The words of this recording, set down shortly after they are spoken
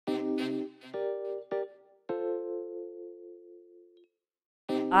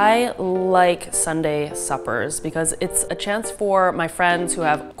I like Sunday suppers because it's a chance for my friends who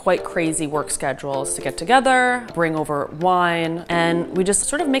have quite crazy work schedules to get together, bring over wine, and we just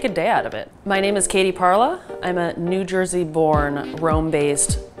sort of make a day out of it. My name is Parla. I'm a New Jersey-born,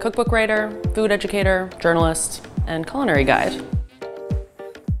 Rome-based cookbook writer, food educator, journalist, and culinary guide.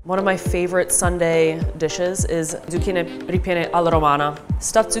 One of my favorite Sunday dishes is zucchini ripiene alla romana.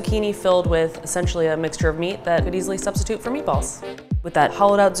 Stuffed zucchini filled with essentially a mixture of meat that could easily substitute for meatballs. With that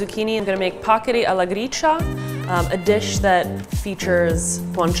hollowed out zucchini, I'm gonna make paccheri alla Gricia, a dish that features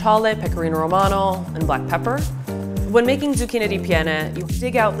guanciale, pecorino romano, and black pepper. When making zucchini ripiene, you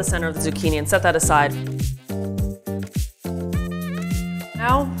dig out the center of the zucchini and set that aside.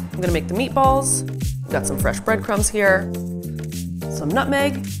 Now, I'm gonna make the meatballs. I've got some fresh breadcrumbs here, some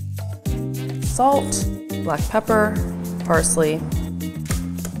nutmeg, salt, black pepper, parsley,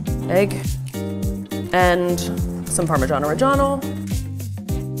 egg, and some Parmigiano Reggiano.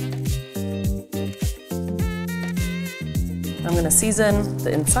 I'm gonna season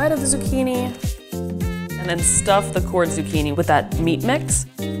the inside of the zucchini and then stuff the cored zucchini with that meat mix.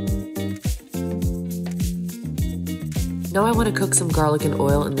 Now I want to cook some garlic and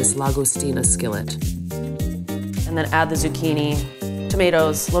oil in this Lagostina skillet. And then add the zucchini,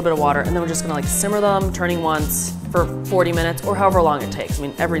 tomatoes, a little bit of water, and then we're just gonna simmer them, turning once for 40 minutes or however long it takes. I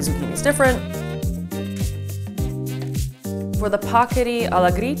mean, every zucchini is different. For the paccheri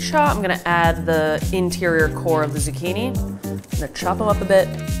alla Gricia, I'm gonna add the interior core of the zucchini. I'm gonna chop them up a bit.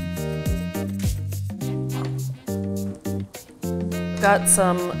 Got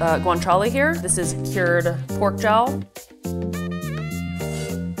some guanciale here. This is cured pork jowl.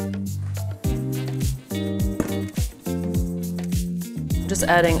 Just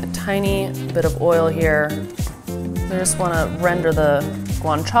adding a tiny bit of oil here. I just want to render the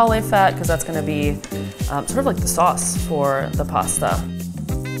guanciale fat because that's going to be sort of like the sauce for the pasta.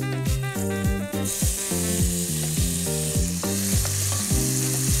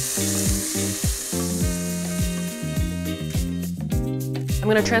 I'm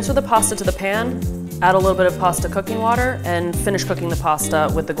going to transfer the pasta to the pan, add a little bit of pasta cooking water, and finish cooking the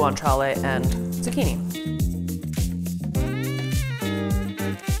pasta with the guanciale and zucchini.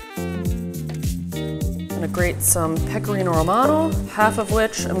 I'm gonna grate some pecorino romano, half of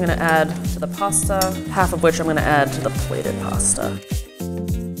which I'm gonna add to the pasta, half of which I'm gonna add to the plated pasta.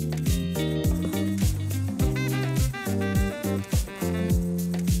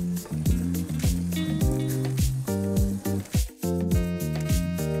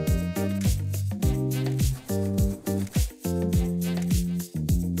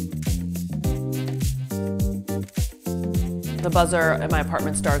 The buzzer at my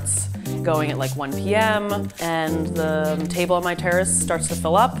apartment starts going at like 1 p.m. and the table on my terrace starts to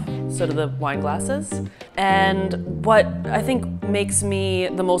fill up, so do the wine glasses. And what I think makes me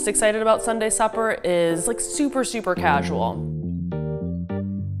the most excited about Sunday supper is super, super casual.